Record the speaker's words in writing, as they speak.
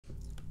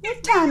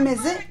What time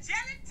is it?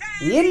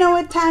 You know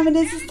what time it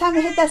is. It's time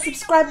to hit that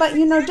subscribe button.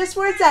 You know just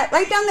where it's at.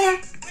 Right down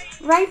there.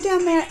 Right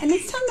down there. And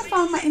it's time to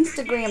follow my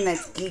Instagram.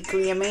 That's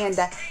Geekly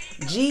Amanda.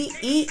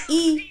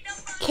 Geekly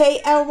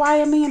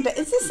Amanda.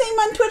 It's the same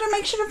on Twitter.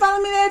 Make sure to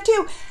follow me there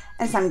too.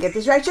 And it's time to get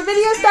this right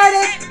video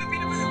started.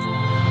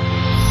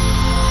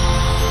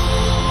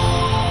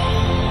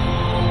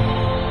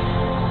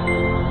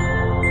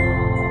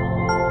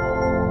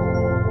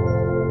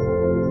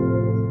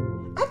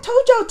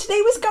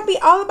 Today was going to be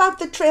all about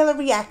the trailer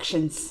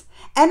reactions.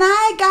 And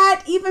I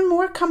got even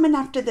more coming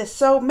after this.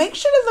 So make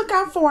sure to look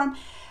out for them.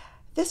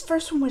 This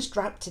first one was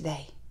dropped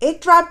today.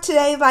 It dropped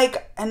today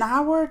like an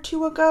hour or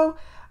two ago.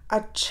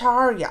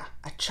 Acharya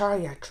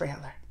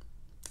trailer.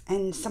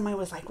 And somebody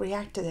was like,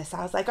 react to this.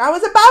 I was like, I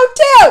was about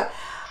to.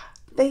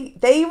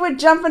 They were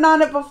jumping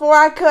on it before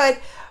I could.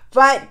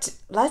 But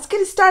let's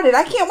get it started.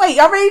 I can't wait.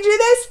 Y'all ready to do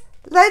this?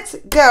 Let's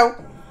go.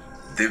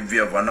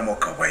 Divya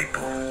Vanamoka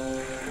Vaipu.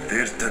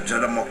 Tirtha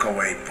Jalamoka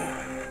Vaipu.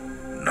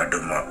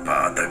 Naduma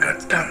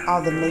Padagattam.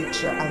 All the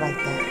nature. I like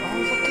that. Oh,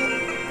 look at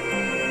it.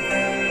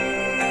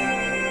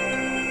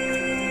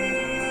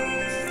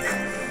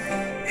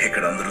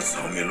 Ikkadandru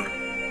Saumyalu.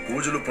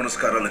 పూజలు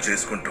పునస్కారాలు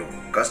చేసుకుంటూ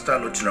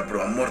కష్టాలు వచ్చినప్పుడు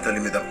అమ్మోరు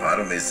తల్లి మీద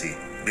భారం వేసి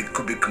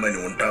బిక్కు బిక్కుమని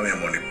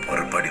ఉంటామేమో అని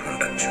పొరపడి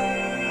ఉండొచ్చు.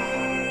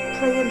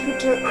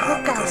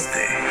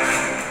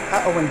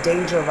 When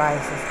danger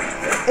rises.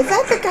 Is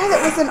that the guy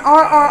that was in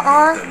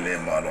RRR?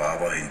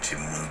 ఆవహించి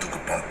ముందుకు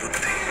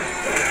పంపుద్ది.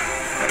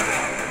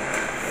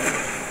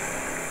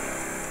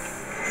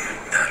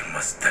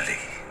 ధర్మస్థలి.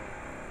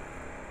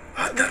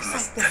 ఆ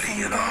ధర్మస్థలి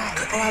ఎలా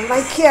ఉంటుంది? Oh, I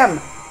like him.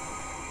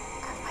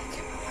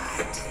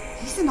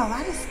 He's in a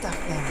lot of stuff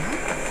now, huh?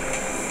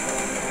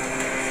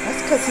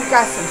 That's because he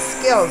got some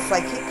skills.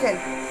 Like he can.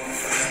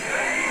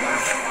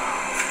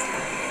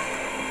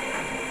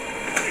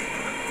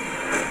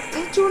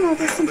 Did you know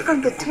this in front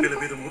of the temple?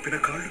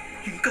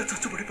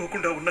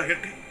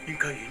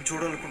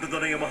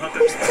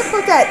 Whose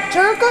temple that?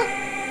 Durga?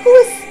 Who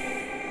is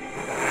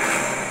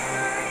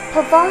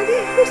Pavarti?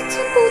 Whose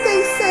temple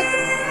they said?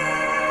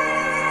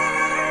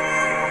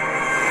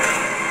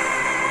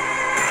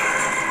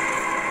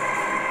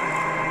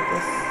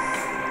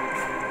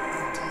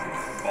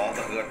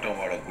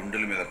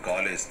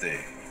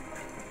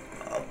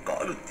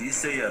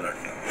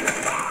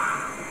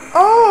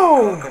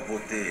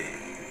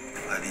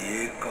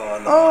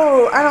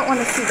 Oh, I don't want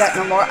to see that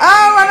no more.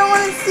 Oh, I don't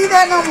want to see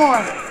that no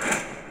more.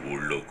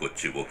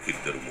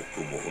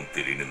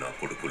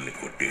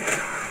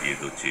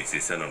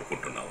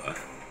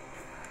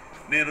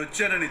 నేను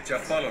వచ్చానని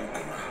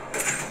చెప్పాలనుకున్నా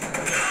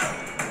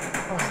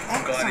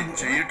కానీ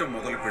చేయటం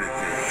మొదలు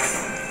పెడితే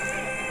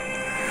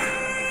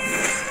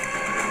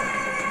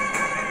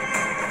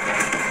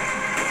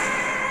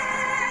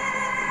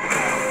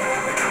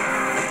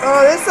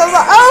Oh, this a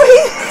lot. Oh,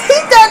 he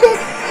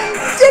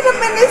did him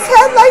in his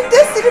head like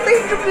this. Did he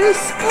make him do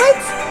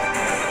splits?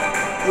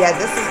 Yeah,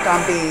 this is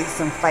gonna be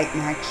some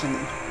fighting action.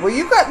 Well,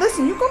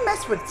 listen, you go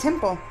mess with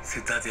Temple.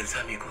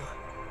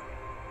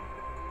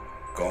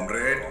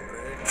 Comrade.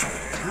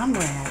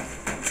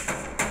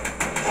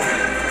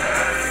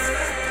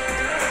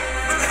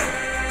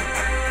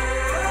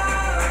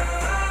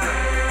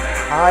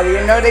 Oh, you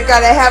know they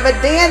gotta have a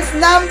dance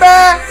number.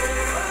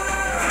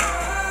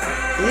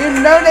 You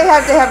know they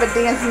have to have a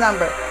dance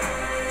number.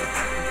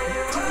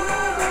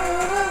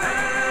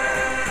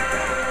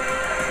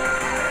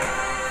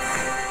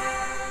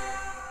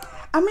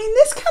 I mean,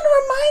 this kind of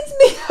reminds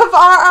me of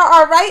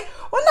RRR, right?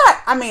 Well, not,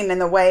 I mean, in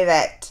the way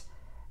that,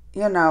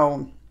 you know,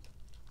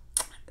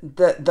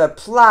 the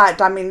plot,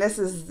 I mean,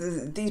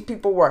 these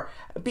people were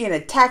being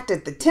attacked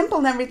at the temple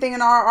and everything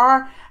in RRR.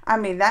 I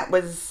mean, that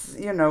was,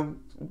 you know,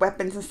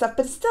 weapons and stuff.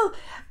 But still,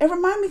 it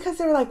reminded me because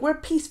they were like, we're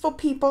peaceful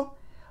people.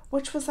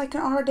 Which was like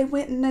an RRR. They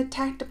went and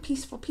attacked the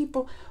peaceful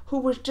people who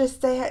was just,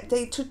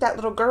 they took that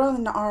little girl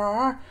in the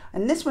RRR.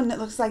 And this one,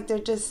 it looks like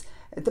they're just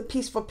the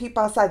peaceful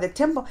people outside the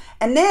temple.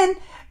 And then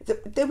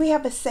we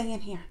have a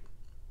saying here.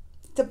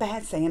 It's a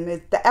bad saying.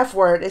 It's the F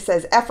word. It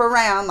says F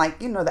around, like,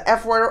 you know, the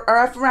F word or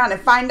F around,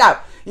 and find out.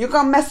 You're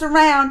going to mess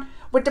around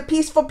with the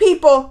peaceful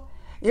people.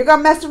 You're going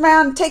to mess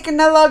around taking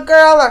the little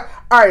girl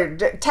or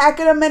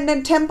attacking them in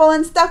the temple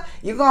and stuff.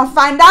 You're going to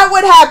find out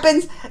what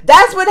happens.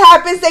 That's what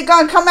happens. They're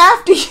going to come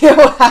after you.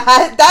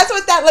 That's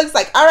what that looks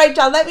like. All right,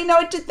 y'all. Let me know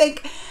what you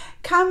think.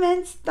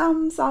 Comments,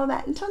 thumbs, all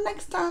that. Until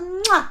next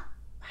time. Mwah.